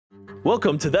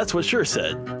Welcome to That's What Sure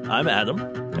Said. I'm Adam.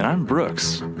 And I'm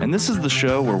Brooks, and this is the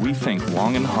show where we think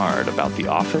long and hard about The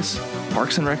Office,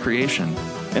 Parks and Recreation,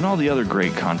 and all the other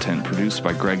great content produced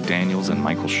by Greg Daniels and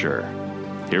Michael Schur.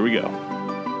 Here we go.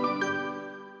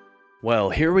 Well,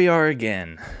 here we are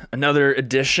again. Another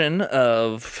edition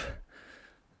of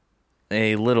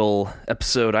a little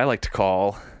episode I like to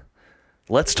call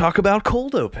Let's Talk About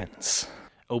Cold Opens.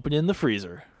 Open in the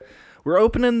freezer. We're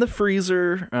opening the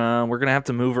freezer. We're going to have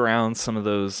to move around some of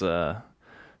those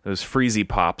freezy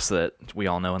pops that we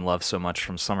all know and love so much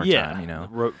from summertime, you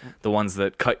know. The ones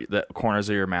that cut the corners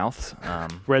of your mouth.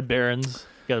 Red Barons.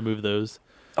 Got to move those.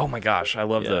 Oh my gosh, I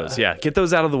love those. Yeah, get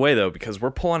those out of the way, though, because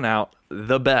we're pulling out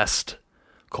the best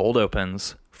cold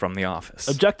opens from The Office.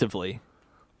 Objectively.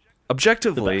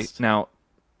 Now,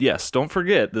 yes, don't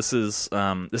forget, this is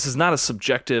not a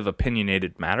subjective,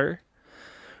 opinionated matter.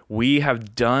 We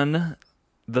have done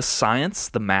the science,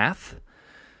 the math.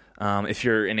 If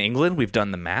you're in England, we've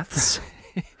done the maths.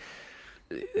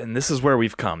 And this is where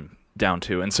we've come down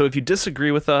to. And so if you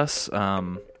disagree with us,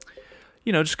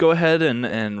 just go ahead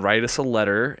and write us a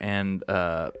letter and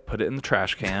put it in the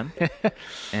trash can.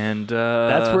 And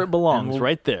that's where it belongs,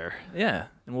 right there. Yeah,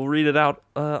 and we'll read it out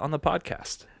on the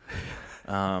podcast.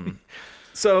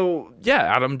 So,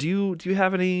 yeah, Adam, do you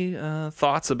have any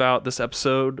thoughts about this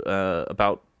episode,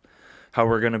 about how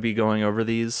we're going to be going over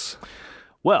these?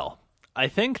 Well, I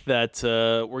think that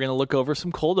we're going to look over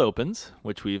some cold opens,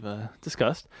 which we've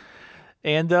discussed.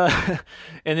 And and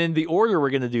in the order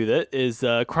we're going to do that is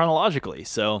chronologically.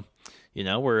 So,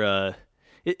 we're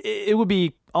it would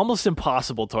be almost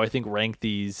impossible to, I think, rank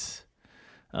these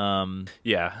in order.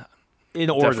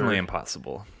 Definitely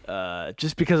impossible.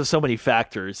 Just because of so many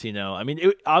factors, I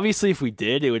mean, obviously if we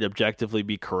did, it would objectively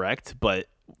be correct, but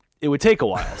it would take a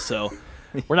while. So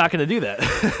we're not going to do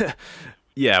that.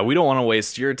 Yeah, we don't want to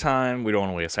waste your time. We don't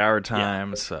want to waste our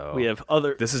time. Yeah. So we have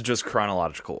This is just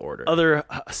chronological order.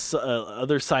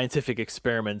 Other scientific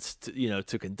experiments,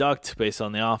 to conduct based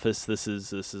on The Office. This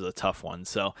is a tough one.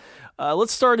 So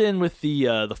let's start in with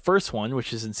the first one,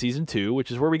 which is in season 2,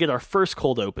 which is where we get our first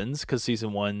cold opens, because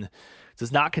season 1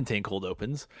 does not contain cold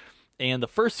opens. And the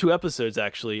first 2 episodes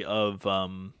actually of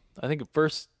I think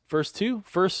first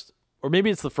or maybe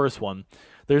it's the first one.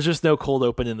 There's just no cold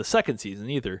open in the second season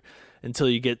either, until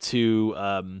you get to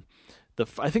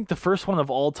I think the first one of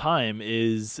all time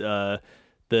is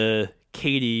the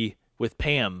Katie with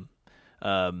Pam,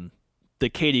 the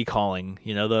Katie calling.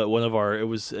 It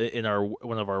was in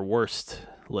one of our worst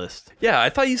list. Yeah, I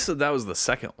thought you said that was the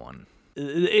second one.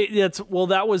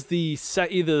 That was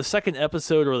either the second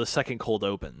episode or the second cold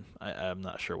open. I'm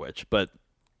not sure which, but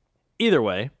either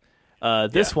way,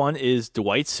 this one is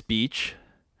Dwight's speech.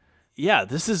 Yeah,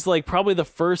 this is like probably the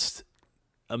first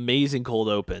amazing cold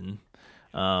open.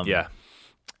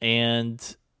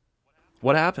 And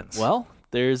what happens? Well,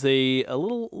 there's a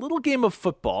little game of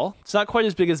football. It's not quite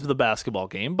as big as the basketball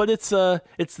game, but it's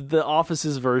the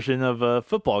Office's version of a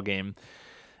football game.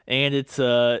 And it's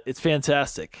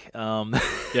fantastic.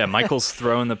 Yeah, Michael's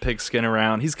throwing the pigskin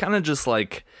around. He's kind of just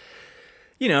like,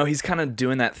 he's kind of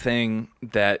doing that thing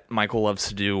that Michael loves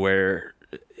to do, where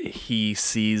he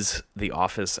sees The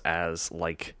Office as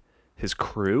like his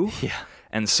crew. Yeah.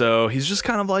 And so he's just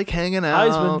kind of like hanging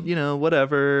out, Heisman.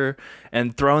 Whatever,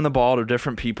 and throwing the ball to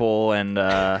different people. And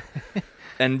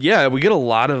and yeah, we get a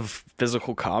lot of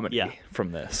physical comedy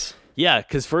from this. Yeah,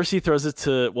 because first he throws it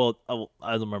to,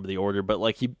 I don't remember the order, but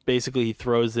like he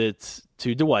throws it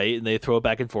to Dwight, and they throw it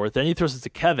back and forth. Then he throws it to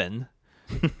Kevin,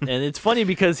 and it's funny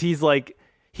because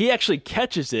he actually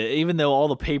catches it, even though all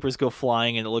the papers go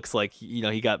flying, and it looks like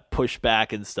he got pushed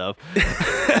back and stuff.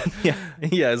 yeah,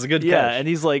 it's a good catch. Yeah, and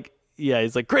he's like,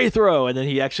 great throw, and then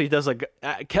he actually does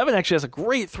Kevin actually has a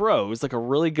great throw. It was like a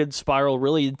really good spiral,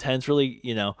 really intense, really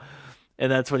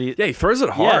And that's when he throws it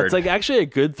hard. Yeah, it's like actually a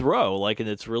good throw, and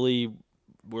it's really,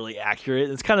 really accurate.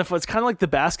 It's kind of like the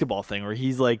basketball thing where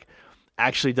he's like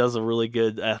actually does a really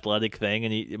good athletic thing,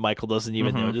 and Michael doesn't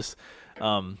even notice,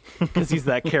 because he's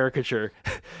that caricature.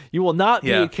 You will not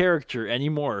be a caricature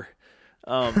anymore.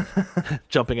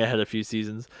 Jumping ahead a few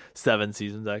seasons, 7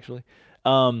 seasons actually.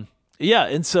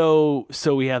 And so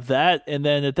we have that, and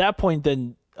then at that point,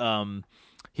 then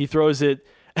he throws it.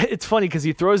 It's funny because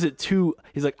he throws it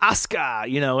he's like, Oscar,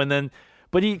 and then,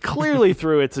 but he clearly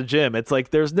threw it to Jim. It's like,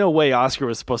 there's no way Oscar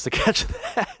was supposed to catch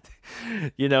that.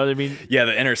 You know what I mean? Yeah,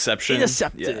 the interception.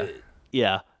 Intercepted.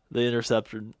 Yeah, the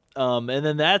interception. And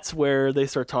then that's where they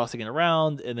start tossing it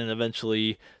around, and then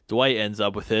eventually Dwight ends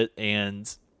up with it,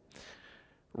 and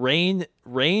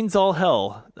rains all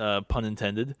hell, pun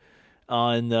intended,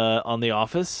 on The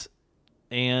Office.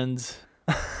 And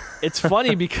it's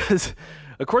funny because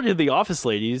according to the office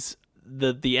ladies,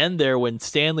 the end there when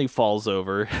Stanley falls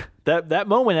over, that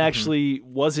moment actually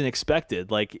wasn't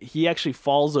expected. Like he actually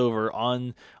falls over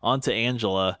onto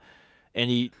Angela, and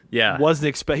he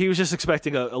wasn't he was just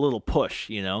expecting a little push,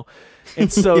 and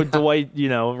so Dwight,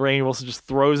 Rainn Wilson just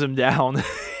throws him down,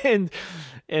 and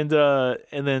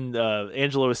then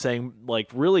Angela was saying like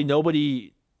really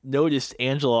nobody noticed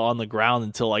Angela on the ground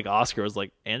until like Oscar was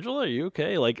like, Angela, are you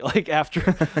okay? Like after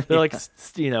they're like,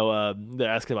 they're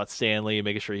asking about Stanley and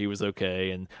making sure he was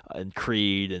okay, and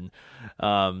Creed, and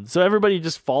so everybody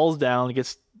just falls down,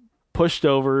 gets pushed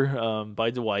over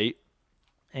by Dwight,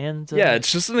 and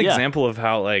it's just an example of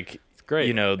how like it's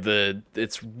great.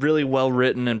 It's really well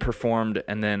written and performed,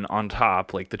 and then on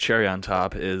top, like the cherry on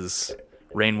top, is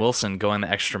Rainn Wilson going the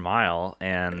extra mile.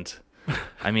 And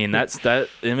I mean, that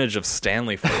image of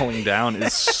Stanley falling down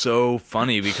is so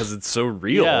funny because it's so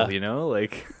real,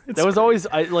 like that was always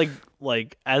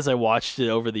like as I watched it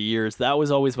over the years, that was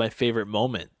always my favorite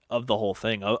moment of the whole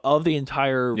thing, of the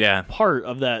entire part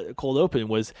of that cold open,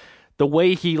 was the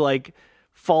way he like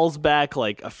falls back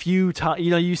like a few times.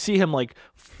 You see him like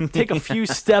take a few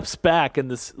steps back in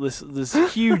this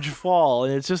huge fall,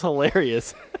 and it's just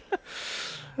hilarious.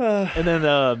 And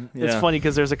then it's funny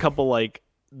because there's a couple like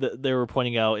they were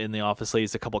pointing out in the office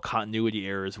ladies, a couple continuity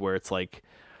errors where it's like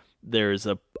there's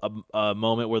a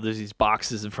moment where there's these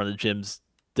boxes in front of Jim's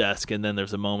desk, and then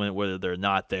there's a moment where they're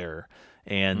not there.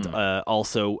 And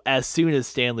also, as soon as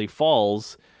Stanley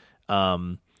falls,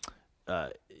 the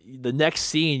next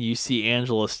scene you see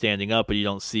Angela standing up, but you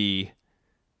don't see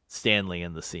Stanley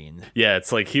in the scene. Yeah,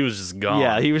 it's like he was just gone.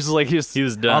 Yeah, he was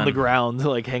done on the ground,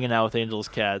 like hanging out with Angela's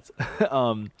cats.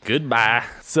 Goodbye.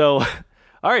 So.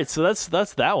 All right, so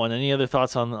that's that one. Any other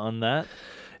thoughts on that?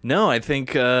 No, I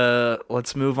think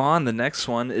let's move on. The next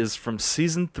one is from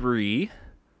season 3,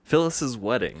 Phyllis's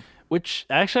Wedding, which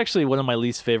actually one of my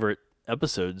least favorite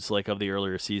episodes, like of the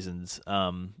earlier seasons.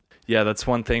 Yeah, that's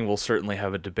one thing we'll certainly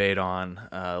have a debate on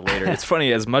later. It's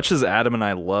funny, as much as Adam and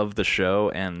I love the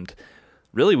show, and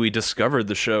really we discovered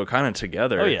the show kind of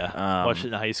together. Oh yeah, watched it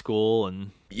in high school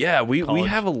and. Yeah, we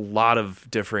have a lot of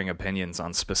differing opinions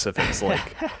on specifics.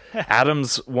 Like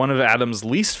one of Adam's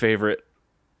least favorite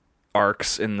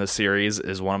arcs in the series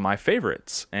is one of my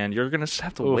favorites, and you're gonna just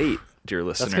have to wait, dear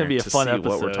listener, that's gonna be a fun see episode.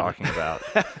 What we're talking about.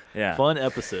 Yeah, fun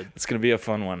episode. It's gonna be a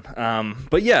fun one.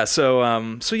 But yeah, so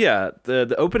yeah,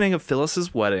 the opening of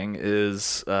Phyllis's Wedding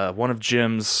is one of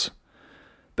Jim's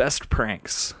best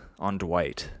pranks on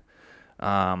Dwight.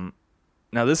 Now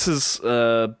this is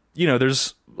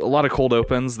there's a lot of cold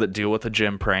opens that deal with a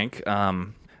Jim prank.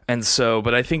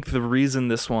 But I think the reason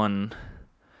this one,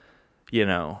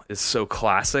 is so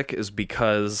classic is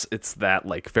because it's that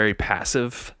like very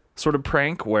passive sort of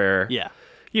prank where,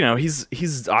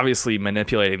 he's obviously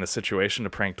manipulating the situation to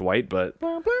prank Dwight, but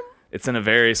it's in a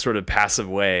very sort of passive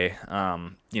way,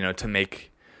 to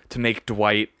make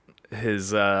Dwight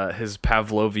his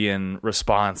Pavlovian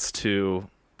response to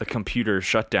the computer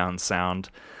shutdown sound.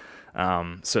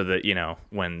 So that,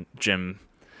 when Jim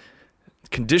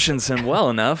conditions him well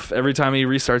enough, every time he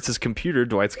restarts his computer,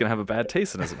 Dwight's going to have a bad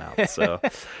taste in his mouth. So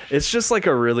it's just like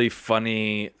a really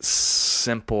funny,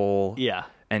 simple,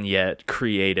 and yet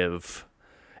creative,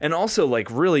 and also like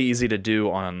really easy to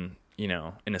do on,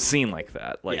 in a scene like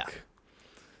that.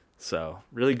 So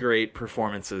really great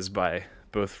performances by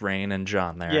both Rainn and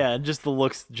John there. Yeah, and just the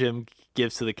looks Jim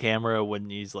gives to the camera when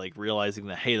he's like realizing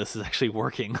that, hey, this is actually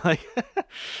working. Like,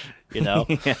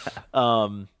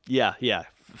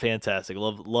 fantastic.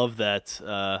 Love that.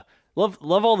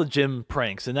 Love all the Jim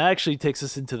pranks, and that actually takes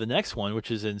us into the next one,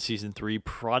 which is in season 3,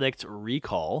 Product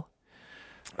Recall.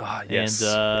 Yes.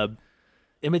 And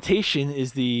imitation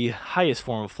is the highest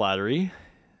form of flattery,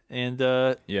 and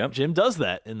Jim does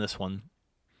that in this one.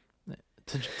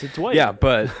 To Dwight. Yeah,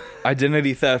 but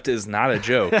identity theft is not a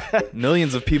joke.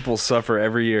 Millions of people suffer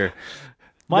every year.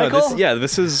 Michael?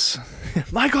 This is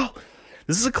Michael.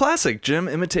 This is a classic. Jim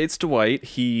imitates Dwight.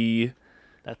 He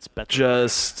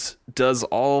just does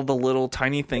all the little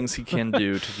tiny things he can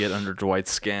do to get under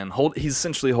Dwight's skin. He's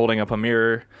essentially holding up a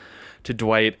mirror to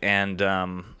Dwight, and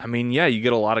you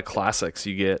get a lot of classics.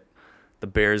 You get the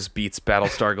Bears beats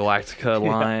Battlestar Galactica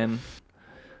line.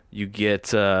 You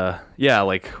get,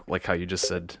 like how you just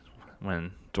said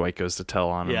when Dwight goes to tell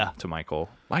on him to Michael.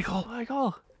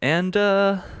 And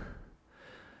I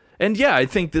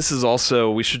think this is also,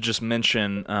 we should just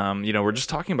mention, we're just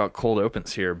talking about cold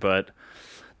opens here, but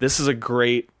this is a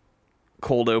great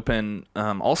cold open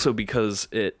also because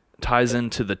it ties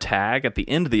into the tag at the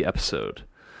end of the episode.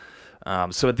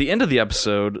 So at the end of the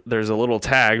episode, there's a little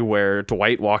tag where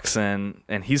Dwight walks in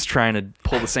and he's trying to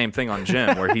pull the same thing on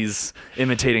Jim, where he's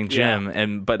imitating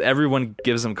Jim, but everyone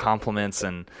gives him compliments,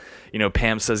 and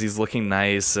Pam says he's looking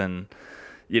nice, and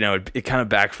it kind of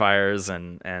backfires,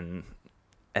 and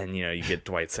you get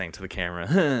Dwight saying to the camera,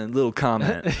 little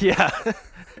comment. Yeah.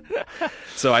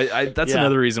 So I that's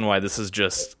another reason why this is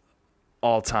just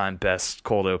all-time best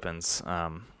cold opens.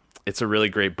 It's a really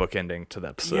great book ending to the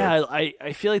episode. Yeah,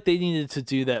 I feel like they needed to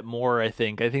do that more. I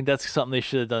think that's something they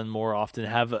should have done more often.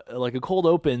 Have a cold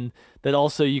open that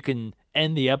also you can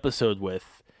end the episode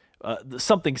with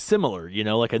something similar.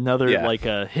 Like another like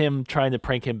him trying to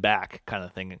prank him back kind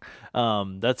of thing.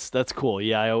 That's cool.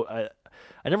 Yeah,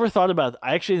 I never thought about.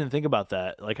 I actually didn't think about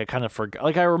that. Like I kind of forgot.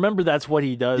 Like I remember that's what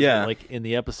he does. Like in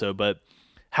the episode, but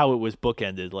how it was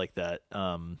bookended like that.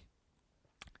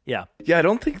 Yeah, I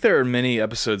don't think there are many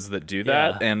episodes that do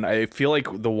that, and I feel like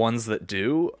the ones that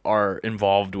do are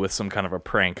involved with some kind of a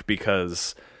prank,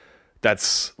 because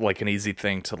that's like an easy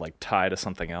thing to like tie to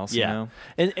something else.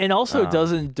 And also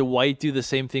doesn't Dwight do the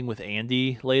same thing with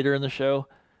Andy later in the show,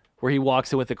 where he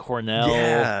walks in with the Cornell?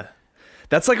 Yeah,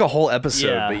 that's like a whole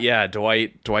episode. But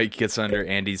Dwight gets under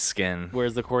Andy's skin.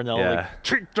 Where's the Cornell? Like,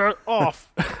 take that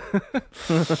off.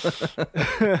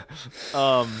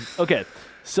 Okay.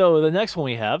 So the next one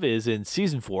we have is in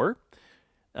season 4,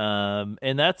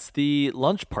 and that's the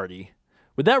lunch party.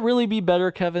 Would that really be better,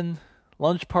 Kevin?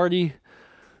 Lunch party?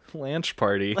 Lanch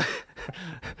party.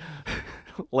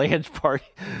 Lanch party.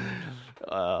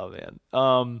 Oh,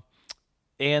 man.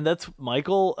 And that's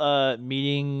Michael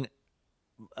meeting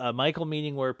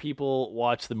where people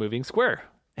watch The Moving Square.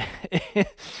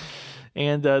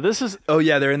 And this is... Oh,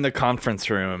 yeah, they're in the conference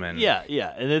room. And Yeah,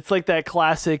 and it's like that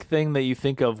classic thing that you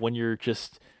think of when you're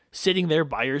just sitting there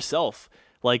by yourself,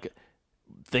 like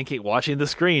watching the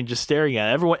screen, just staring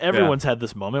at it. Everyone's had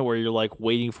this moment where you're like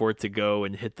waiting for it to go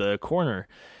and hit the corner.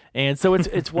 And so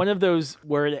it's one of those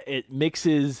where it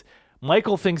mixes...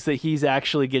 Michael thinks that he's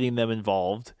actually getting them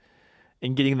involved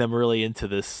and getting them really into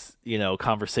this,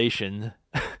 conversation.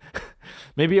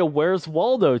 Maybe a Where's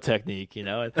Waldo technique,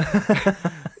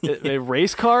 a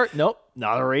race car? Nope,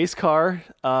 not a race car.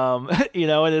 And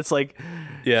it's like,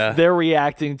 they're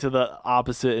reacting to the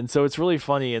opposite. And so it's really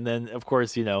funny. And then, of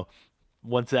course,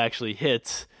 once it actually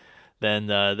hits, then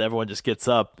everyone just gets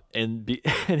up and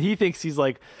he thinks he's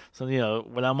like, so,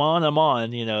 when I'm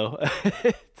on,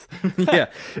 Yeah,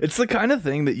 it's the kind of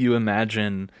thing that you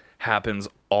imagine happens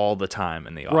all the time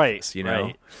in the office,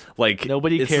 right. Like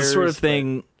nobody it's cares. The sort of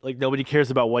thing, like nobody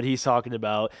cares about what he's talking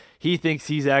about. He thinks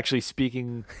he's actually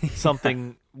speaking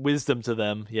something wisdom to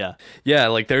them. Yeah,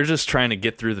 like they're just trying to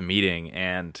get through the meeting,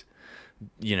 and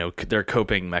their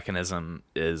coping mechanism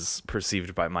is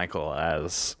perceived by Michael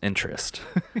as interest.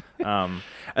 And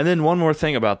then one more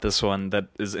thing about this one that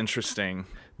is interesting.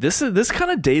 This kind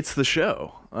of dates the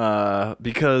show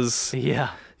because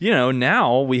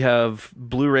now we have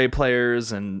Blu-ray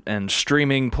players and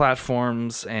streaming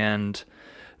platforms, and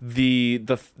the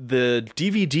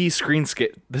DVD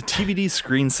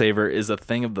screensaver is a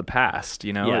thing of the past.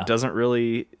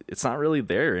 It's not really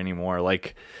there anymore.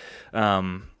 Like,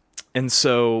 and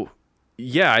so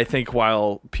I think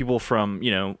while people from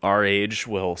our age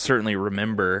will certainly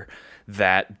remember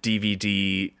that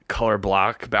DVD color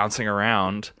block bouncing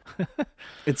around,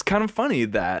 it's kind of funny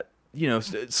that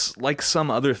it's like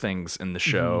some other things in the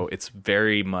show. It's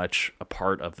very much a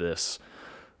part of this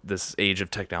age of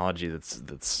technology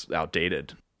that's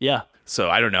outdated. Yeah. So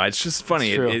I don't know. It's just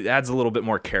funny. It adds a little bit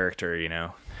more character.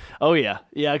 Oh yeah,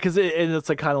 because it's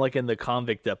like kind of like in the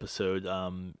convict episode,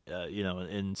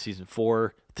 in season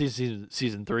 4,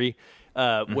 season 3.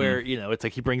 Where it's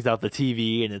like he brings out the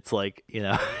TV and it's like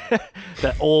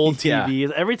that old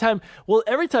TV. Every time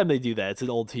they do that, it's an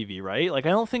old TV, right? Like I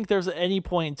don't think there's any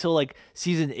point until like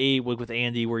season 8 with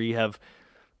Andy where you have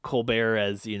Colbert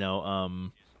as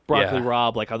Broccoli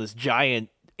Rob like on this giant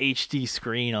HD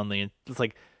screen it's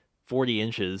like 40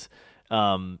 inches.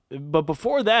 But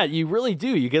before that, you really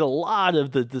do. You get a lot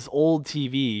of this old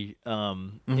TV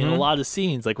in a lot of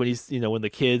scenes, like when he's when the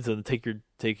kids and take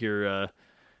your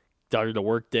daughter to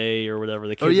work day or whatever,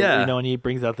 the kids, and he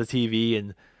brings out the TV,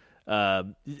 and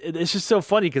it's just so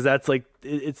funny because that's like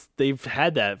they've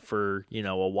had that for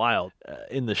a while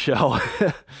in the show.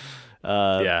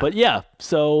 But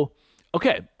so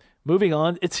okay, moving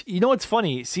on. It's it's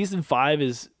funny. Season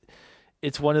 5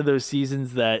 it's one of those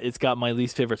seasons that it's got my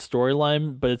least favorite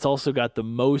storyline, but it's also got the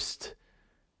most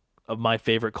of my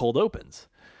favorite cold opens.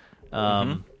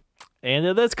 And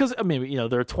that's because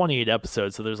there are 28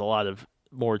 episodes, so there's a lot of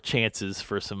more chances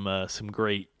for some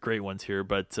great ones here.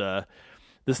 But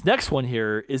this next one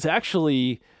here is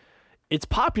actually it's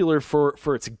popular for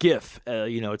its GIF.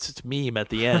 It's its meme at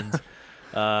the end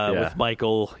with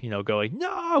Michael, going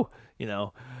no,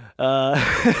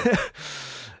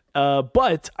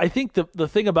 but I think the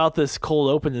thing about this cold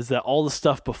open is that all the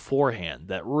stuff beforehand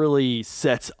that really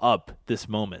sets up this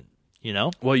moment.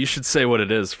 Well, you should say what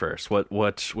it is first.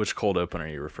 Which cold open are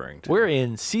you referring to? We're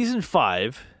in season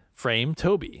 5, Frame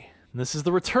Toby. And this is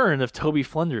the return of Toby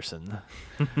Flenderson.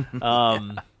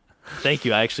 Thank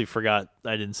you. I actually forgot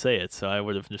I didn't say it, so I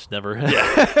would have just never.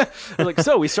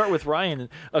 So we start with Ryan.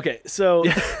 Okay, so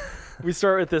we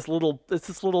start with this little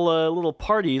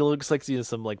party. It looks like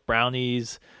some like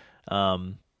brownies,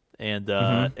 and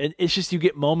it's just you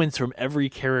get moments from every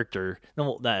character.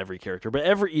 No, not every character, but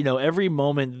every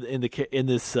moment in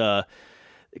this.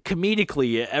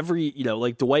 Comedically, every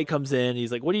like Dwight comes in,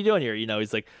 he's like, "What are you doing here?"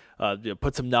 He's like,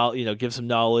 "Put some knowledge, give some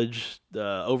knowledge,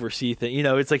 oversee thing."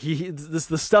 It's like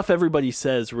the stuff everybody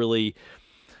says really.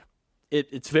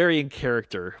 It's very in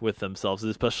character with themselves,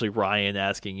 especially Ryan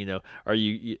asking, "Are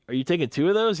you taking 2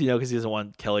 of those?" Because he doesn't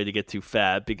want Kelly to get too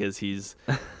fat because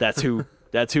that's who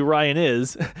Ryan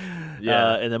is.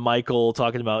 Yeah. And then Michael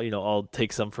talking about, I'll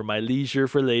take some for my leisure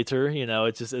for later.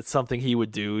 It's something he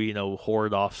would do,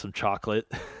 hoard off some chocolate,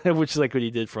 which is like what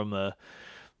he did from the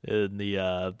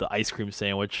ice cream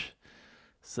sandwich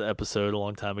episode a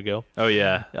long time ago. Oh,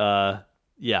 yeah.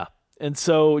 Yeah. And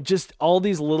so just all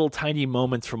these little tiny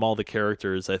moments from all the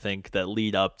characters, I think, that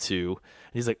lead up to,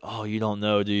 and he's like, "Oh, you don't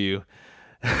know, do you?"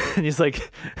 And he's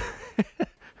like,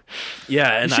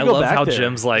 yeah, and I love how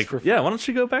Jim's like, "Yeah, why don't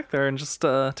you go back there and just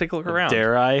take a look around?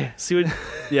 Dare I?" See what?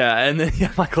 Yeah, and then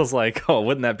Michael's like, "Oh,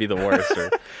 wouldn't that be the worst?"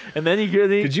 And then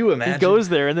could you imagine? He goes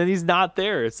there, and then he's not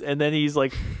there, and then he's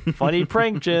like, "Funny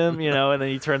prank, Jim," and then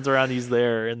he turns around, he's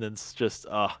there, and then it's just,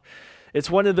 it's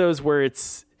one of those where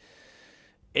it's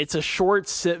a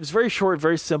it's very short,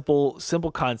 very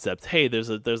simple concept. Hey, there's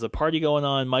a party going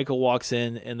on. Michael walks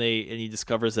in, and he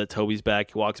discovers that Toby's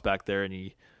back. He walks back there,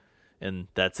 and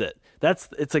that's it. That's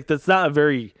not a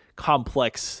very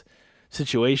complex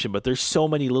situation, but there's so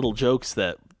many little jokes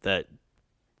that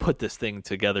put this thing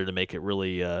together to make it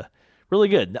really really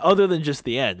good. Other than just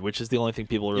the end, which is the only thing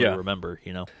people really remember.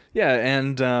 Yeah,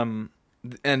 and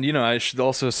I should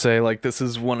also say, like, this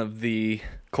is one of the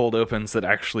cold opens that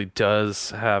actually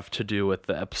does have to do with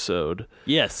the episode.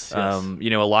 Yes. A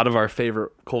lot of our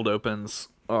favorite cold opens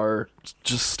are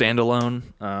just standalone,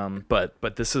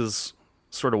 but this is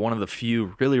sort of one of the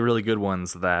few really, really good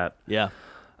ones that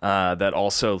that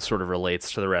also sort of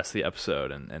relates to the rest of the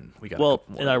episode, and we got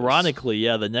and ironically,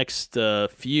 the next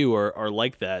few are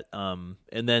like that, and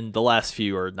then the last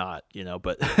few are not,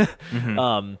 but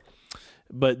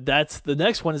but that's the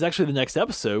next one is actually the next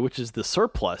episode, which is the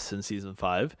surplus in season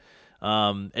 5,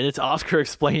 and it's Oscar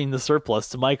explaining the surplus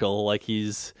to Michael like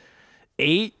he's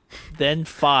 8, then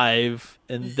 5,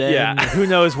 and then who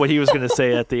knows what he was going to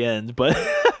say at the end, but.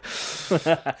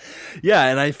 Yeah,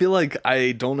 and I feel like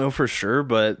I don't know for sure,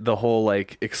 but the whole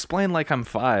like explain like I'm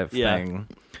 5 thing,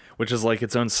 which is like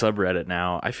its own subreddit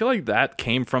now, I feel like that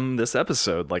came from this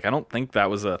episode. Like I don't think that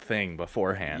was a thing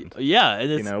beforehand. Yeah,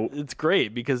 and it's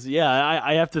great because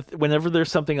I have to whenever there's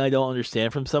something I don't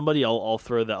understand from somebody, I'll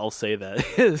say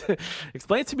that.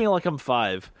 Explain it to me like I'm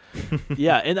 5.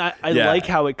 Yeah, and I like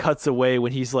how it cuts away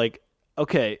when he's like,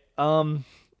 okay,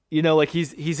 like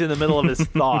he's in the middle of his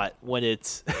thought when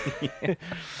it's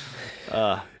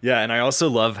and I also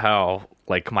love how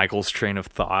like Michael's train of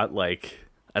thought, like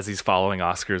as he's following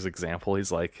Oscar's example, he's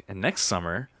like, and next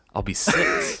summer I'll be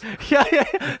 6.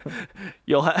 yeah.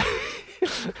 You'll have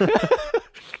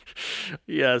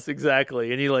Yes,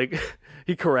 exactly. And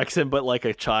he corrects him but like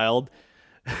a child.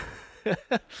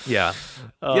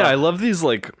 I love these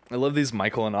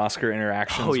Michael and Oscar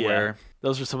interactions where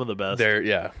those are some of the best.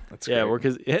 That's great.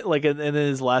 Because like in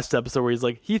his last episode where he's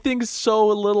like, he thinks so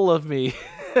little of me,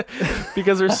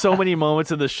 because there's so many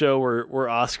moments in the show where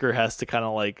Oscar has to kind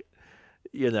of like,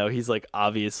 he's like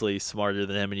obviously smarter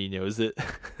than him and he knows it.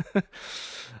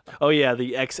 Oh yeah,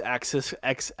 the x-axis.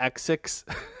 I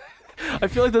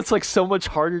feel like that's like so much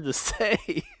harder to say.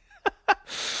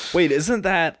 Wait, isn't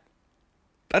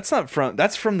that's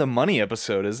from the Money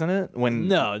episode, isn't it? When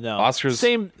no Oscar's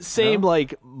same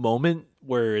like moment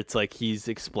where it's like he's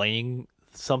explaining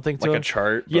something to like him. a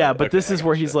chart. But this is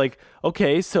where he's like,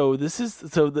 okay, so this is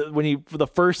for the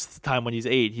first time when he's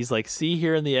 8, he's like, see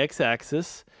here in the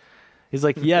x-axis. He's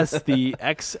like, yes, the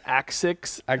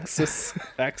x-axis. Axis.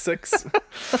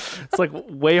 It's like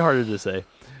way harder to say.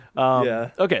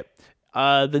 Okay.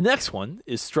 The next one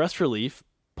is Stress Relief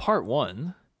Part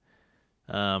 1.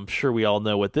 I'm sure we all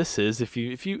know what this is. If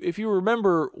you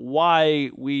remember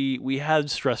why we had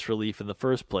stress relief in the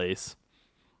first place,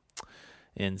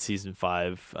 in season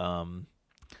 5.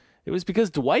 It was because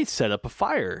Dwight set up a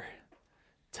fire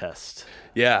test,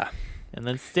 Yeah. and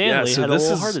then Stanley so had a this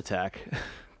little is- heart attack.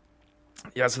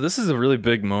 Yeah, so this is a really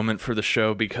big moment for the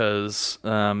show because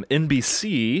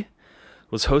NBC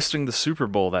was hosting the Super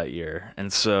Bowl that year.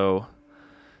 And so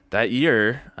that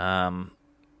year,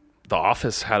 The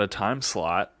Office had a time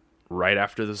slot right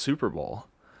after the Super Bowl.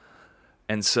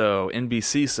 And so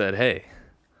NBC said, hey,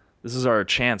 this is our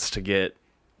chance to get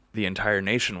the entire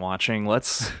nation watching.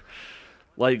 Let's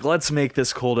make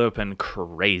this cold open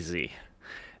crazy.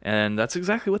 And that's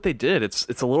exactly what they did. It's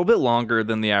a little bit longer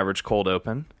than the average cold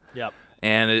open. Yep.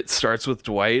 And it starts with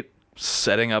Dwight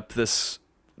setting up this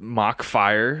mock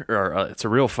fire, or it's a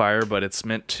real fire, but it's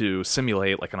meant to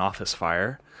simulate like an office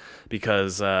fire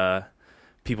because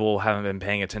people haven't been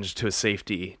paying attention to his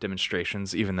safety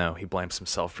demonstrations, even though he blames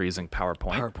himself for using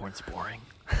PowerPoint. PowerPoint's boring.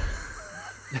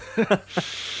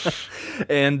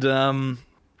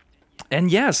 And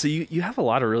yeah, so you have a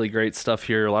lot of really great stuff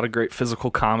here, a lot of great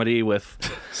physical comedy with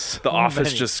the office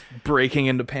many. just breaking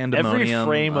into pandemonium. Every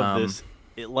frame of this,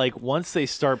 once they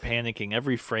start panicking,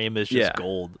 every frame is just Yeah.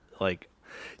 gold. Like,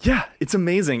 Yeah, it's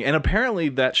amazing. And apparently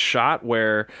that shot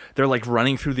where they're like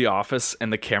running through the office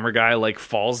and the camera guy like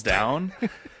falls down,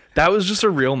 that was just a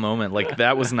real moment. Like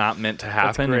that was not meant to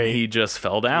happen and great. he just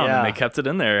fell down Yeah. and they kept it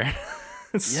in there.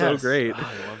 It's so yes. great. Oh,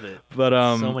 I love it. But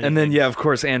So many and then things. yeah, of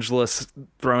course Angela's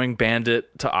throwing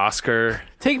Bandit to Oscar.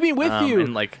 Take me with you.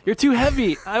 And like You're too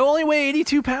heavy. I only weigh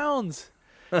 82 pounds.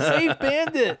 Save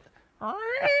Bandit.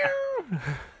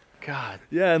 God.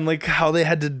 yeah, and like how they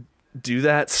had to do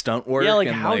that stunt work. Yeah, like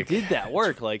and, how did that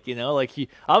work? Like, he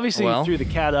obviously Well- threw the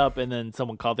cat up and then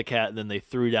someone caught the cat and then they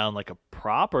threw down like a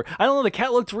prop, or I don't know, the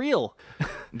cat looked real.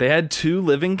 they had 2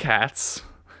 living cats.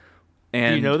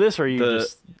 And Do you know this, or are you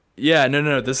just Yeah,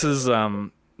 no. This is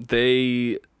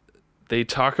they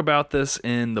talk about this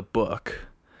in the book,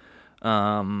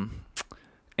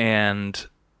 and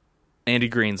Andy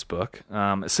Green's book.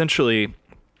 Essentially,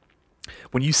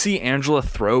 when you see Angela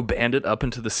throw Bandit up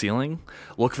into the ceiling,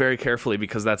 look very carefully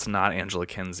because that's not Angela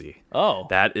Kinsey. Oh,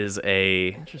 That is a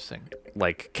interesting.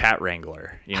 like cat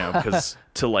wrangler, because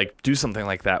to like do something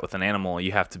like that with an animal,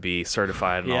 you have to be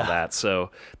certified and all Yeah. that.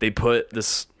 So they put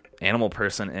this animal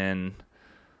person in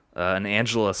an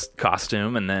Angela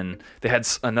costume, and then they had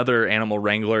another animal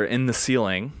wrangler in the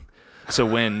ceiling. So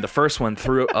when the first one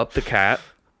threw up the cat,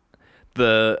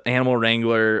 the animal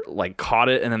wrangler like caught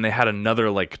it, and then they had another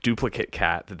like duplicate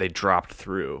cat that they dropped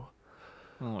through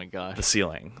Oh my gosh. the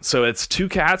ceiling. So it's 2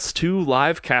 cats, 2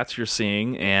 live cats you're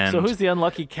seeing, and So who's the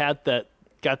unlucky cat that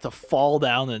got to fall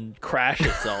down and crash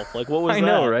itself? Like, what was I that?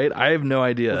 know, right? I have no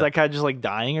idea. Was that cat just like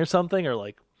dying or something, or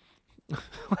like,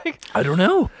 like? I don't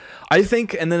know. I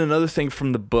think, and then another thing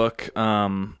from the book.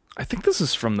 I think this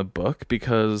is from the book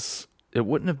because it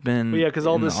wouldn't have been. Well, yeah, because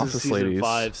all in the this is Office season Ladies.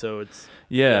 5, so it's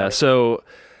Yeah, so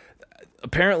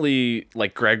apparently,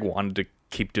 like Greg wanted to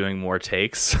keep doing more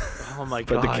takes, oh my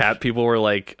but god. the cat people were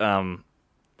like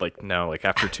no, like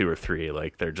after 2 or 3,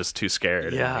 like they're just too scared.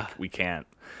 and, Yeah. like, we can't.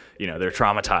 They're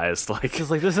traumatized. Like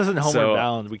Because like this isn't Homeward So-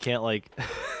 Bound. We can't like.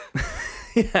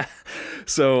 yeah.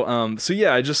 So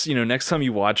yeah, I just next time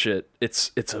you watch it,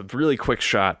 it's a really quick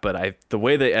shot, but the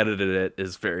way they edited it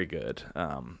is very good.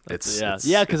 It's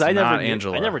Yeah, because it's I never not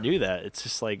Angela. knew that. It's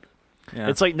just like Yeah.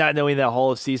 it's like not knowing that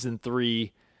whole of season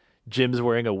 3, Jim's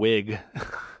wearing a wig.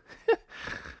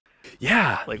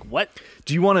 Yeah. Like what?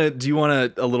 Do you want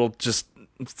to a little, just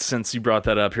since you brought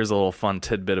that up, here's a little fun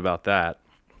tidbit about that.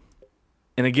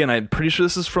 And again, I'm pretty sure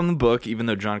this is from the book, even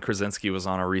though John Krasinski was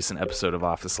on a recent episode of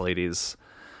Office Ladies.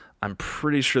 I'm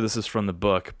pretty sure this is from the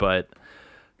book, but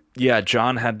yeah,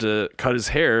 John had to cut his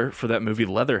hair for that movie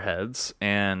Leatherheads,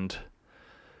 and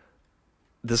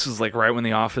this was like right when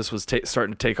The Office was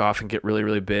starting to take off and get really,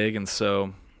 really big, and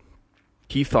so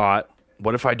he thought,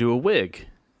 what if I do a wig?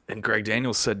 And Greg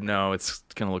Daniels said, no, it's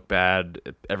going to look bad.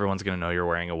 Everyone's going to know you're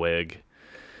wearing a wig.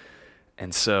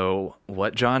 And so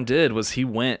what John did was he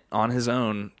went on his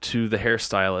own to the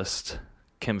hairstylist,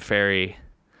 Kim Ferry,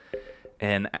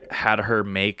 and had her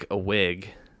make a wig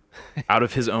out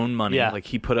of his own money. Yeah. Like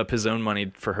he put up his own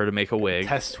money for her to make a wig.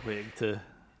 Test wig to.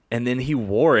 And then he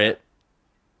wore it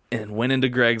and went into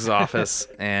Greg's office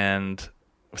and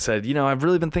said, I've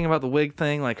really been thinking about the wig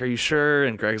thing. Like, are you sure?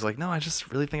 And Greg's like, no, I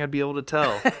just really think I'd be able to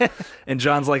tell. And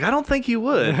John's like, I don't think you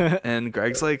would. And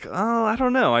Greg's like, oh, I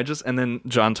don't know. And then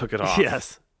John took it off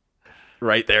Yes.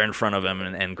 right there in front of him.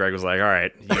 And Greg was like, all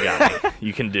right, you got me.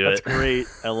 You can do That's it. great.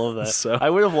 I love that. So- I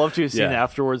would have loved to have seen Yeah.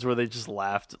 afterwards where they just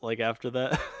laughed like after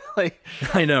that. Like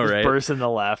I know, just right? burst into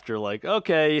laughter like,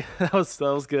 okay, that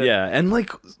was good. Yeah. And like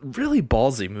really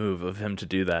ballsy move of him to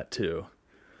do that too.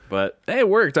 But hey, it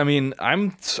worked. I mean,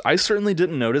 I certainly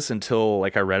didn't notice until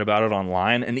like I read about it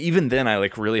online, and even then I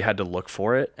like really had to look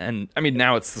for it. And I mean,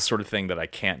 now it's the sort of thing that I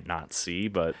can't not see,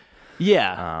 but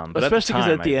yeah, but especially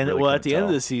because at the end, really at the end of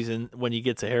couldn't the season, when he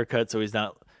gets a haircut, so he's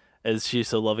not, as she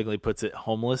so lovingly puts it,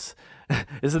 homeless.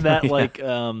 Isn't that like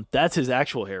that's his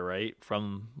actual hair, right?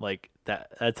 From like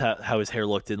that. That's how his hair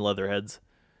looked in Leatherheads.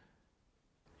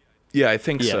 yeah, I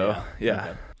think Yeah, so.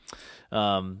 yeah.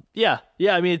 Yeah.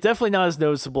 Yeah. I mean, it's definitely not as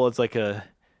noticeable as like a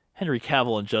Henry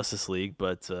Cavill in Justice League,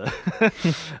 but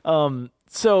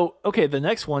so okay, the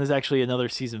next one is actually another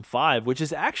season 5, which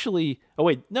is actually. Oh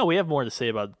wait, no, we have more to say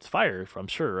about Fire. I'm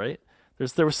sure, right?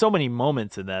 There were so many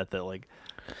moments in that like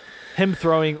him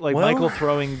throwing, like Michael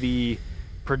throwing the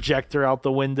projector out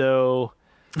the window.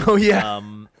 Oh yeah.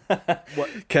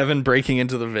 Kevin breaking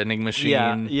into the vending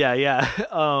machine. Yeah.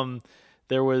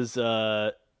 There was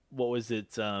what was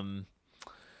it?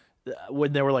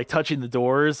 When they were like touching the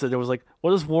doors, and it was like, what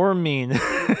does warm mean?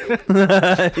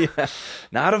 Yeah.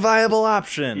 Not a viable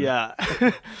option. Yeah.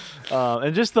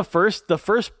 And just the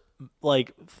first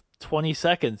like 20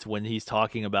 seconds when he's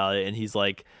talking about it, and he's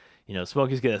like,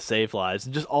 Smokey's gonna save lives,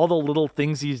 and just all the little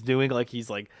things he's doing, like he's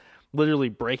like literally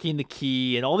breaking the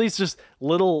key, and all these just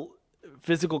little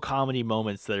physical comedy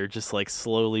moments that are just like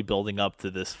slowly building up to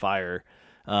this fire.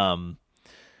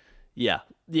 Yeah.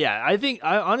 I think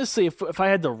honestly, if I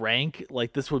had to rank,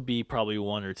 like this would be probably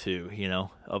 1 or 2,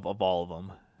 of all of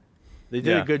them. They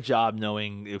did a good job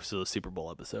knowing it was a Super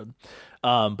Bowl episode.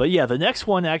 But yeah, the next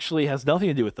one actually has nothing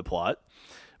to do with the plot,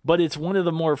 but it's one of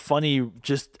the more funny,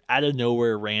 just out of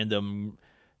nowhere, random,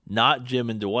 not Jim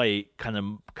and Dwight kind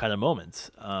of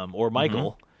moments, or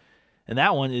Michael. And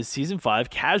that one is season 5,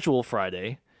 Casual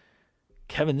Friday,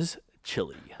 Kevin's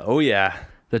chili. Oh yeah.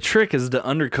 The trick is to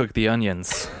undercook the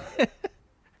onions.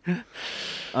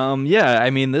 Yeah, I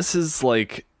mean, this is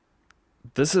like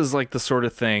the sort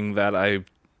of thing that I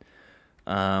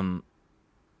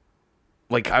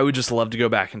would just love to go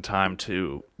back in time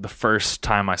to the first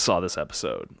time I saw this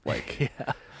episode. Like,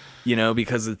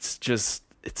 because it's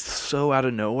so out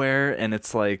of nowhere, and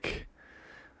it's like,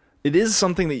 it is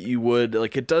something that you would,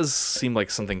 like, it does seem like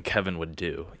something Kevin would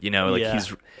do,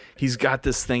 he's got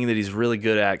this thing that he's really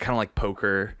good at, kind of like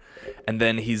poker, and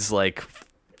then he's like,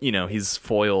 he's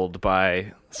foiled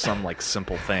by some like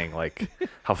simple thing, like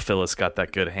how Phyllis got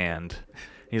that good hand.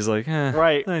 He's like,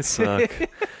 right, I suck.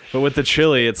 But with the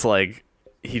chili, it's like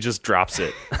he just drops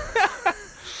it.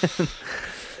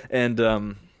 And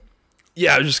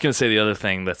yeah, I was just gonna say the other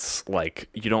thing that's like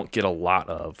you don't get a lot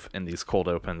of in these cold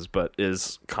opens, but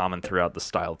is common throughout the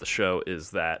style of the show, is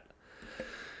that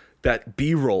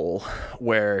B-roll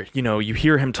where you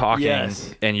hear him talking,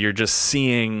 yes, and you're just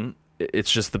seeing,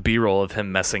 it's just the B-roll of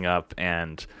him messing up,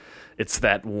 and it's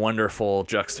that wonderful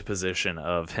juxtaposition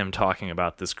of him talking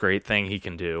about this great thing he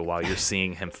can do while you're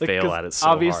seeing him fail at it so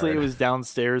obviously hard. It was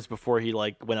downstairs before he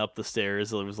like went up the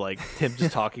stairs. It was like him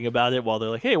just talking about it while they're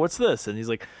like, hey, what's this? And he's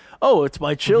like, oh, it's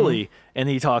my chili. And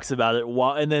he talks about it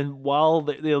while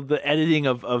the editing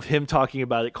of him talking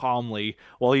about it calmly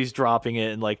while he's dropping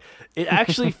it. And like, it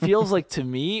actually feels like, to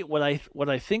me, what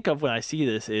I think of when I see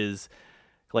this is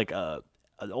like an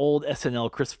old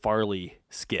SNL Chris Farley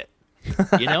skit,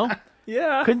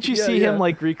 Yeah. Couldn't you see him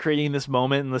like recreating this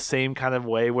moment in the same kind of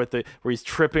way where he's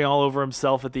tripping all over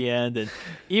himself at the end, and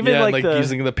even like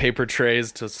using the paper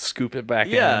trays to scoop it back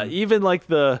in. Yeah, even like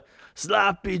the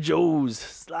sloppy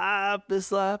joes. That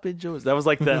was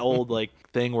like that old like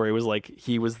thing where he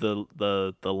was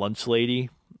the lunch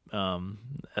lady,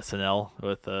 SNL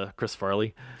with Chris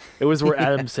Farley. It was where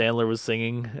Adam Sandler was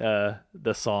singing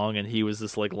the song, and he was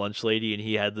this like lunch lady, and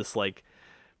he had this like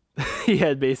he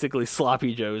had basically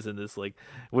sloppy joes in this like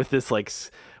with this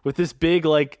big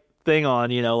like thing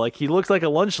on, like he looks like a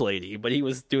lunch lady, but he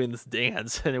was doing this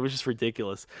dance, and it was just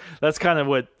ridiculous. That's kind of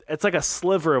what it's like, a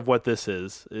sliver of what this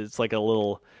is. It's like a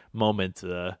little moment,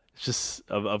 it's just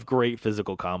of great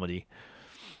physical comedy.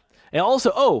 And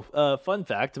also, fun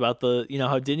fact about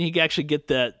how didn't he actually do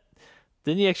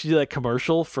that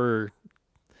commercial for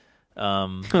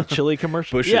the chili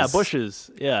commercial? Bush's. Yeah,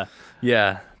 Bush's.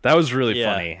 Yeah, that was really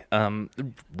funny.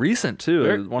 Recent too.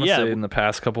 I want to say in the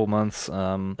past couple months.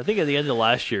 I think at the end of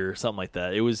last year or something like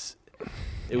that. It was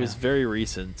very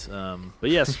recent. But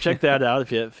yes, check that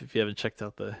out if you haven't checked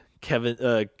out the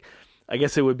Kevin. I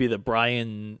guess it would be the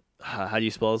Brian. How do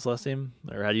you spell his last name,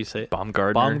 or how do you say it?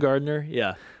 Baumgartner. Baumgartner.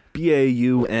 Yeah.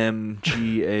 Baumgartner.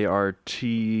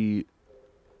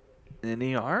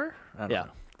 I don't know.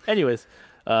 Anyways,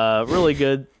 really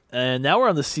good. And now we're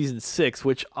on to season 6,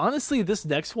 which honestly, this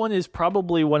next one is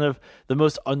probably one of the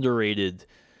most underrated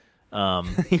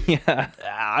Yeah.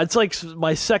 It's like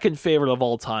my second favorite of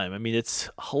all time. I mean, it's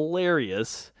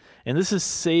hilarious. And this is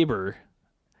Saber,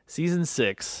 season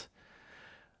 6.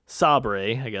 Sabre,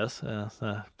 I guess.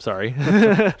 Sorry.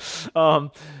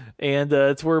 And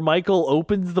it's where Michael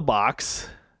opens the box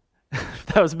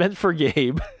that was meant for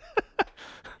Gabe.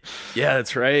 Yeah,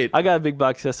 that's right. I got a big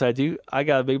box. Yes, I do. I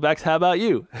got a big box. How about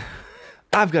you?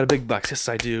 I've got a big box. Yes,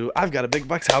 I do. I've got a big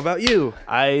box. How about you?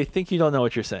 I think you don't know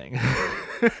what you're saying.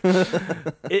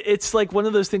 It's like one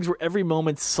of those things where every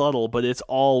moment's subtle, but it's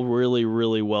all really,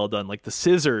 really well done. Like the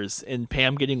scissors and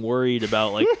Pam getting worried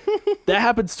about like that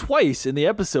happens twice in the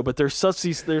episode, but there's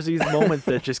these moments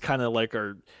that just kind of like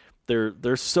are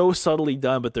they're so subtly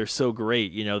done, but they're so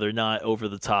great. You know, they're not over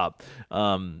the top.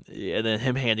 And then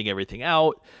him handing everything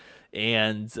out.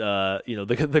 And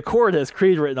the cord has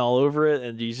Creed written all over it,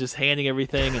 and he's just handing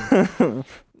everything.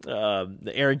 And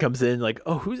Aaron comes in like,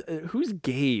 "Oh, who's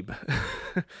Gabe?"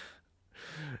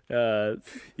 Yeah,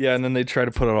 and then they try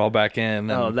to put it all back in.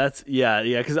 And... Oh, that's yeah.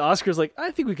 Because Oscar's like,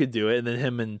 "I think we could do it," and then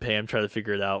him and Pam try to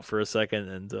figure it out for a second.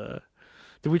 And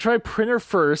did we try printer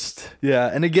first? Yeah,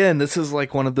 and again, this is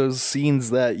like one of those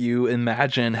scenes that you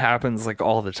imagine happens like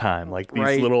all the time, like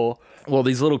these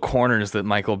these little corners that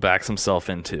Michael backs himself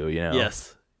into, you know?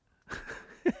 Yes.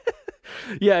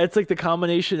 Yeah, it's like the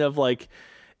combination of like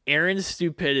Aaron's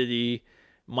stupidity,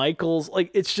 Michael's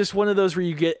like it's just one of those where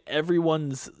you get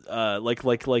everyone's like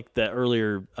the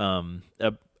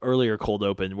earlier cold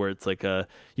open where it's like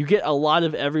you get a lot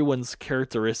of everyone's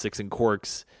characteristics and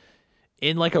quirks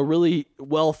in like a really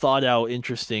well thought out,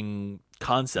 interesting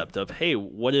concept of, hey,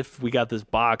 what if we got this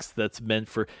box that's meant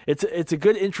for it's a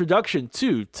good introduction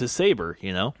to Saber,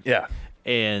 you know? Yeah.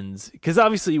 And because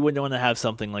obviously you wouldn't want to have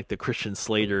something like the Christian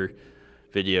Slater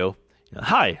video. You know,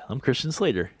 hi, I'm Christian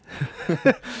Slater.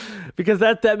 Because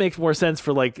that makes more sense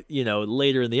for like, you know,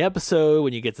 later in the episode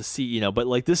when you get to see, you know, but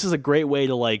like this is a great way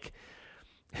to like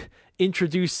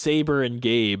introduce Saber and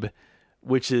Gabe,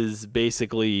 which is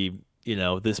basically, you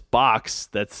know, this box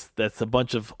that's a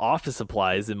bunch of office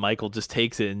supplies, and Michael just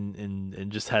takes it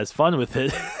and just has fun with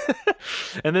it.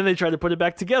 And then they try to put it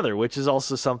back together, which is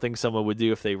also something someone would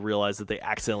do if they realized that they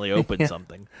accidentally opened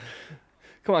something.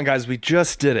 Come on, guys, we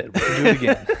just did it. We can do it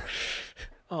again.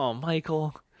 Oh,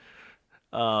 Michael.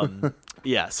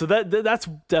 Yeah, so that's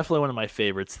definitely one of my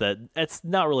favorites. That's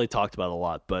not really talked about a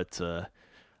lot, but I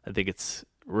think it's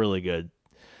really good.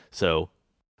 So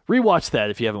rewatch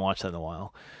that if you haven't watched that in a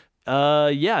while.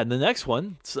 Yeah, and the next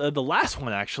one, the last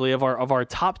one actually of our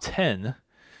top 10.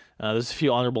 There's a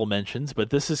few honorable mentions, but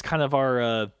this is kind of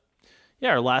our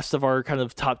last of our kind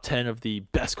of top 10 of the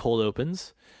best cold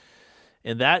opens,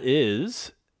 and that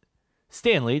is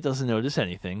Stanley Doesn't Notice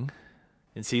Anything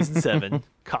in season 7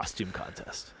 costume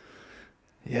contest.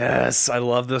 Yes, I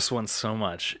love this one so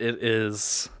much. It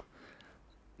is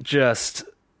just.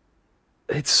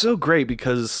 It's so great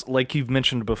because, like you've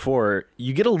mentioned before,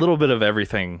 you get a little bit of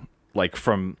everything, like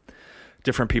from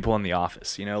different people in the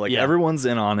office. You know, like everyone's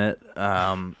in on it.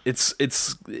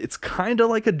 It's kind of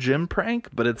like a gym prank,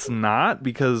 but it's not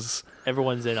because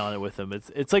everyone's in on it with them.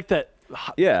 It's like that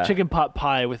chicken pot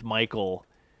pie with Michael.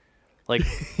 Like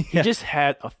he just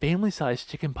had a family-sized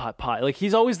chicken pot pie. Like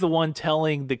he's always the one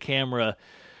telling the camera,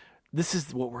 "This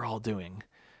is what we're all doing,"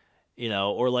 you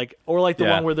know, or like the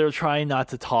one where they're trying not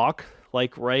to talk.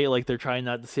 Like, right? Like they're trying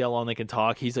not to see how long they can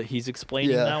talk. He's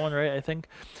explaining that one, right? I think.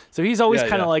 So he's always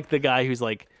kind of like the guy who's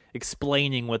like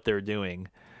explaining what they're doing,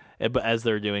 but as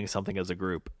they're doing something as a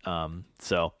group.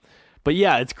 But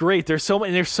yeah, it's great. There's so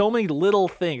many little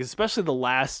things, especially the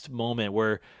last moment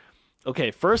where,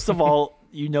 okay, first of all,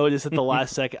 you notice at the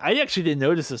last second. I actually didn't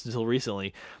notice this until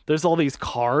recently. There's all these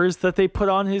cars that they put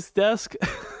on his desk.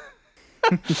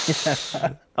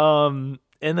 And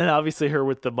then obviously her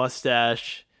with the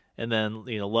mustache. And then,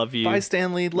 you know, love you. Bye,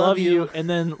 Stanley. Love you. And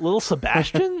then little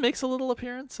Sebastian makes a little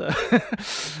appearance.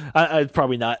 I'd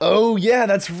probably not. Oh, yeah,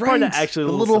 that's right. Probably not actually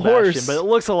the little Sebastian, horse. But it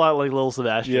looks a lot like little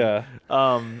Sebastian. Yeah.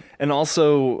 And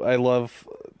also, I love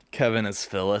Kevin as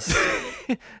Phyllis.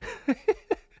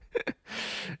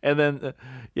 And then,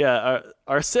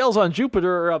 our sales on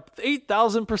Jupiter are up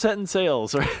 8,000% in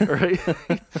sales, right?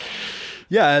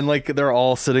 Yeah, and like they're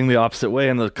all sitting the opposite way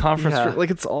in the conference room.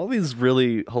 Like it's all these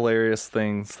really hilarious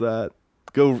things that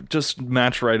just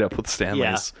match right up with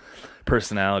Stanley's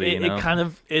personality. It kind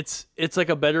of it's like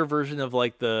a better version of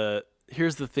like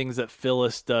here's the things that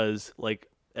Phyllis does like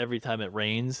every time it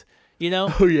rains. You know,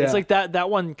 it's like that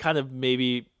one kind of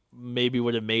maybe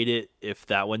would have made it if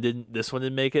this one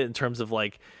didn't make it in terms of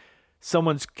like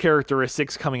someone's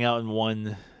characteristics coming out in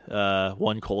one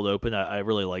cold open. I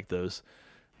really like those.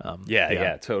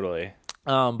 Yeah, totally.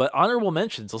 But honorable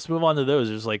mentions. Let's move on to those.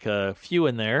 There's like a few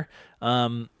in there.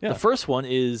 The first one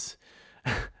is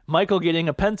Michael getting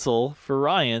a pencil for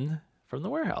Ryan from the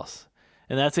warehouse,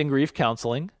 and that's in Grief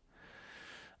Counseling,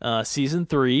 season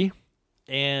 3.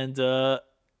 And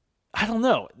I don't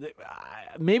know.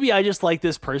 Maybe I just like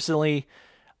this personally.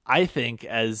 I think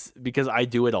because I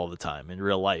do it all the time in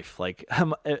real life. Like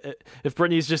if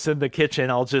Brittany's just in the kitchen,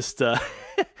 I'll just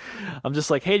I'm just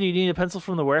like, hey, do you need a pencil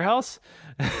from the warehouse?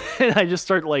 And I just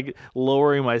start like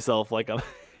lowering myself, like I'm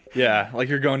like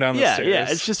you're going down the stairs. Yeah.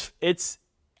 It's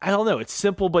I don't know. It's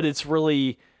simple, but it's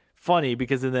really funny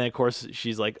because then of course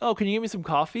she's like, oh, can you give me some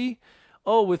coffee?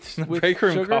 Oh, with break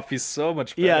room sugar? coffee's so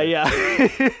much better.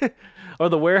 Yeah. Or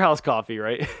the warehouse coffee,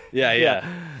 right? Yeah.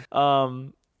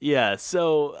 Yeah,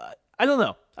 so I don't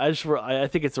know. I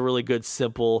think it's a really good,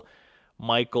 simple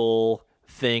Michael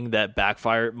thing that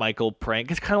backfired. Michael prank.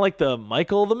 It's kind of like the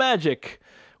Michael the Magic,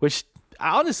 which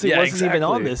honestly wasn't even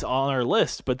on our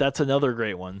list, but that's another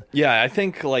great one. Yeah, I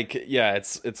think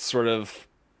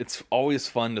it's always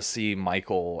fun to see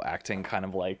Michael acting kind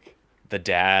of like the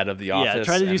dad of the office. Yeah,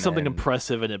 try to do something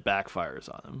impressive and it backfires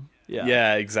on him.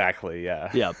 Yeah, exactly. Yeah.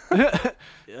 Yeah.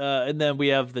 And then we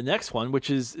have the next one, which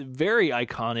is very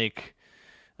iconic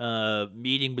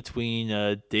meeting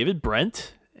between David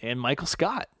Brent and Michael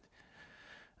Scott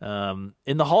in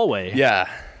the hallway. Yeah.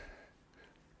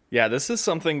 Yeah, this is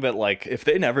something that, like, if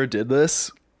they never did this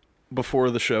before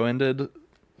the show ended,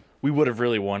 we would have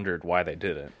really wondered why they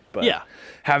did it. But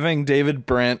having David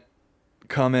Brent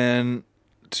come in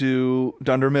to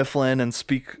Dunder Mifflin and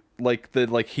speak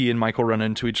like he and Michael run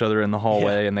into each other in the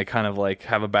hallway and they kind of like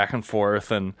have a back and forth,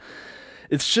 and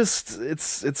it's just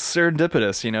it's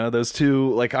serendipitous, you know, those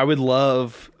two. Like, I would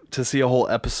love to see a whole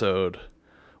episode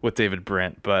with David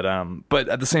Brent, but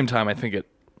at the same time I think it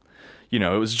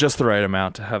was just the right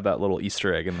amount to have that little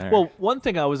Easter egg in there. Well, one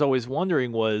thing I was always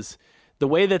wondering was the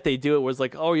way that they do it was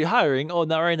like, oh, you're hiring? Oh,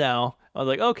 not right now. I was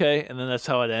like, okay, and then that's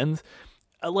how it ends.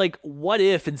 Like, what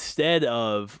if instead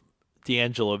of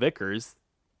D'Angelo Vickers,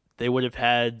 they would have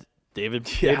had David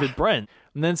Brent?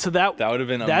 And then so that would have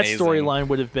been that amazing. storyline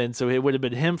would have been, so it would have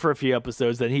been him for a few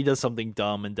episodes, then he does something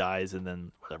dumb and dies, and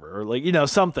then whatever, or like,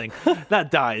 something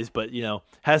not dies, but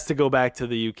has to go back to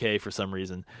the UK for some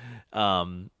reason.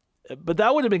 But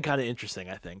that would have been kind of interesting,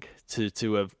 I think,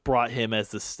 to have brought him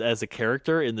as a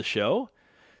character in the show,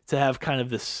 to have kind of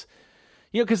this,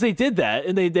 because they did that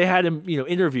and they had him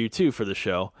interview too for the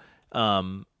show.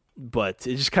 But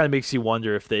it just kind of makes you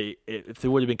wonder if they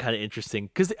would have been kind of interesting,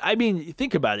 because I mean,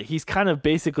 think about it, he's kind of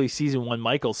basically season 1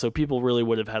 Michael, so people really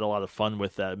would have had a lot of fun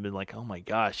with that and been like, oh my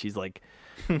gosh, he's like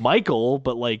Michael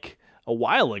but like a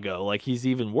while ago, like he's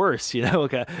even worse,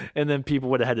 okay. And then people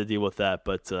would have had to deal with that.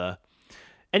 But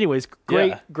anyways,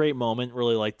 great moment.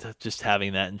 Really liked just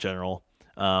having that in general.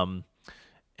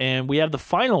 And we have the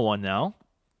final one now,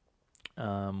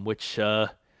 which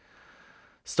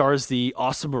stars the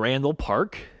awesome Randall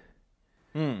Park.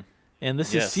 And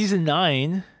this is season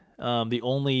 9, the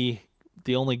only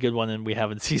good one that we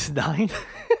have in season 9. I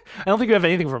don't think we have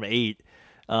anything from 8.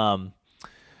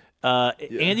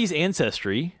 Andy's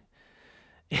ancestry,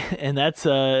 and that's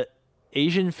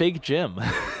Asian fake Jim.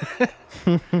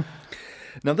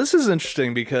 Now this is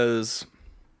interesting because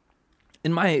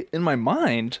in my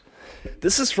mind,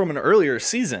 this is from an earlier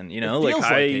season. Like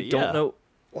I don't know,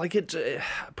 like it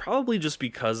probably just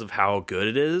because of how good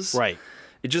it is. Right.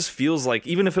 It just feels like,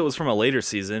 even if it was from a later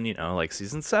season, like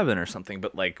season 7 or something,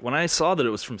 but like when I saw that it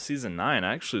was from season 9,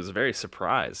 I actually was very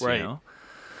surprised. Right.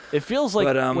 It feels like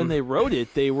when they wrote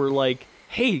it, they were like,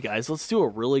 hey guys, let's do a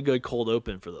really good cold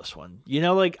open for this one.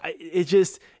 Like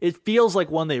it feels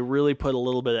like one they really put a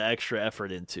little bit of extra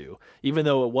effort into, even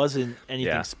though it wasn't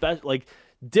anything special, like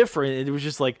different. It was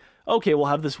just like, okay, we'll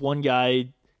have this one guy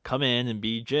come in and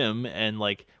be Jim, and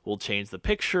like we'll change the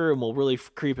picture and we'll really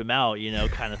creep him out,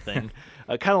 kind of thing.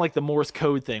 Kind of like the Morse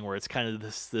code thing, where it's kind of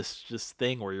this just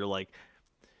thing where you're like,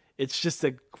 it's just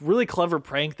a really clever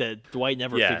prank that Dwight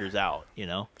never figures out.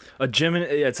 It's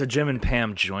a Jim and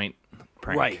Pam joint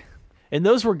prank, right? And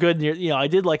those were good. I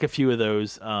did like a few of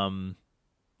those, even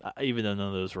though none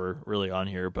of those were really on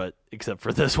here, but except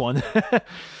for this one.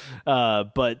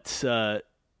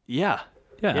 Yeah.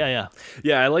 I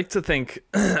like to think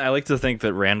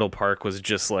that Randall Park was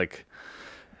just like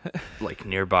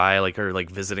nearby, or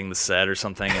visiting the set or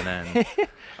something, and then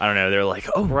I don't know, they're like,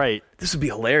 oh right, this would be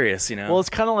hilarious. Well,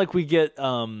 it's kind of like we get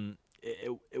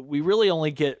we really only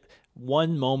get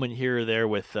one moment here or there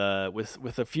with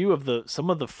a few of some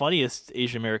of the funniest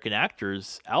Asian American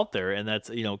actors out there, and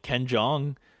that's Ken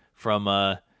Jeong from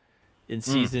in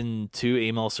season 2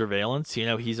 AML Surveillance.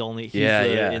 He's in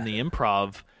the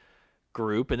improv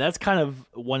group, and that's kind of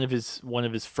one of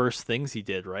his first things he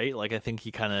did, right? Like I think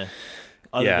he kind of,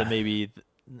 other Yeah. than maybe,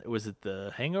 was it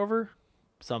The Hangover?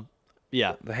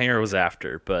 Yeah, The Hangover was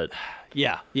after, but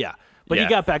yeah. But he Yeah.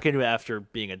 got back into it after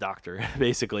being a doctor,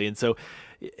 basically, and so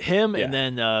him, and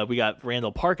then we got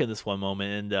Randall Park in this one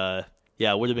moment, and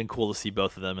yeah, it would have been cool to see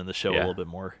both of them in the show a Yeah. little bit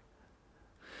more.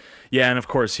 yeah, and of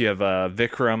course you have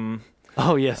Vikram,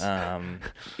 Oh yes,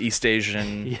 East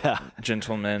Asian yeah.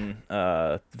 gentleman,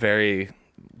 very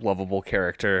lovable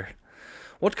character.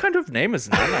 What kind of name is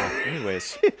Nana,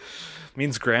 anyways?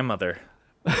 Means grandmother.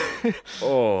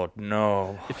 Oh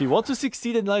no! If you want to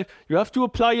succeed in life, you have to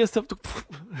apply yourself to.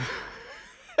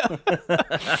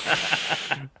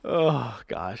 Oh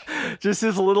gosh, just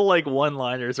his little like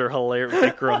one-liners are hilarious.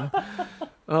 Vikram.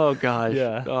 Oh gosh.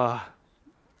 Yeah. Ah,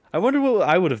 I wonder what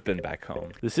I would have been back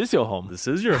home. this is your home. This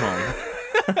is your home.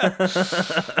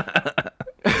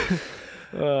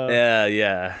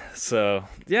 Yeah. So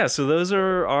those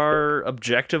are our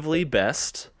objectively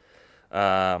best.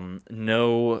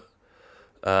 No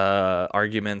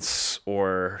arguments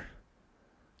or,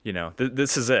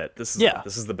 this is it. This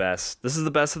is the best. This is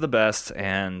the best of the best,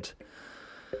 and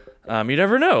you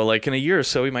never know. Like in a year or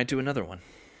so, we might do another one.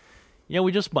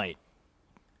 We just might.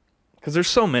 Because there's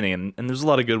so many, and there's a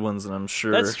lot of good ones, and I'm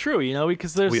sure That's true.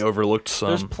 Because there's we overlooked some.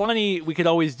 there's plenty. We could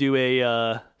always do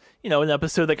a an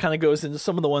episode that kind of goes into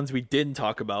some of the ones we didn't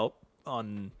talk about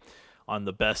on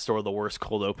the best or the worst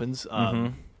cold opens.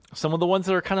 Some of the ones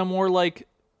that are kind of more like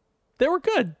they were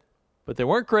good, but they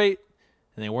weren't great,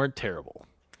 and they weren't terrible.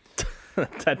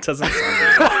 That doesn't sound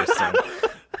very interesting.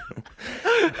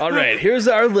 All right, here's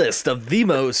our list of the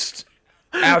most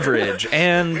average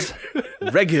and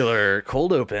regular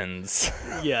cold opens.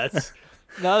 Yeah, it's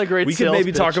not a great. We could sales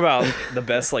maybe pitch. talk about the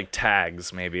best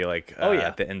tags, maybe yeah.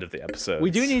 at the end of the episode. We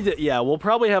do need to. Yeah, we'll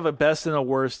probably have a best and a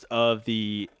worst of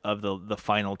the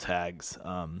final tags,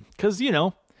 because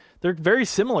they're very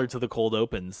similar to the cold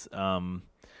opens,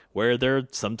 where there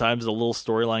sometimes a little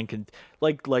storyline can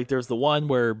like there's the one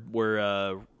where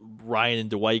Ryan and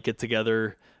Dwight get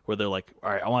together where they're like,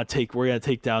 all right, we're gonna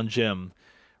take down Jim,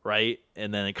 right?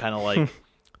 And then it kind of like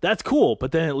that's cool,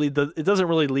 but then it doesn't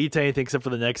really lead to anything except for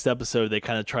the next episode they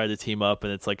kind of try to team up,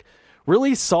 and it's like,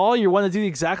 really, Saul, you want to do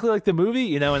exactly like the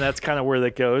movie, and that's kind of where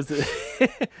that goes. Did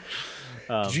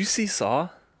you see Saw?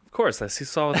 Of course, I see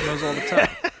Saw with nose all the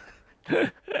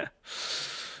time.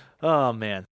 Oh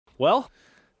man. Well,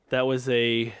 that was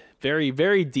a very,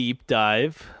 very deep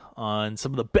dive on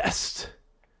some of the best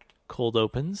cold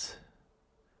opens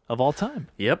of all time.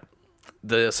 Yep,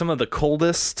 some of the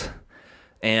coldest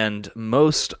and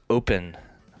most open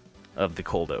of the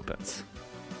cold opens.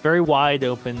 Very wide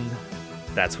open.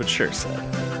 That's what Sure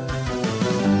said.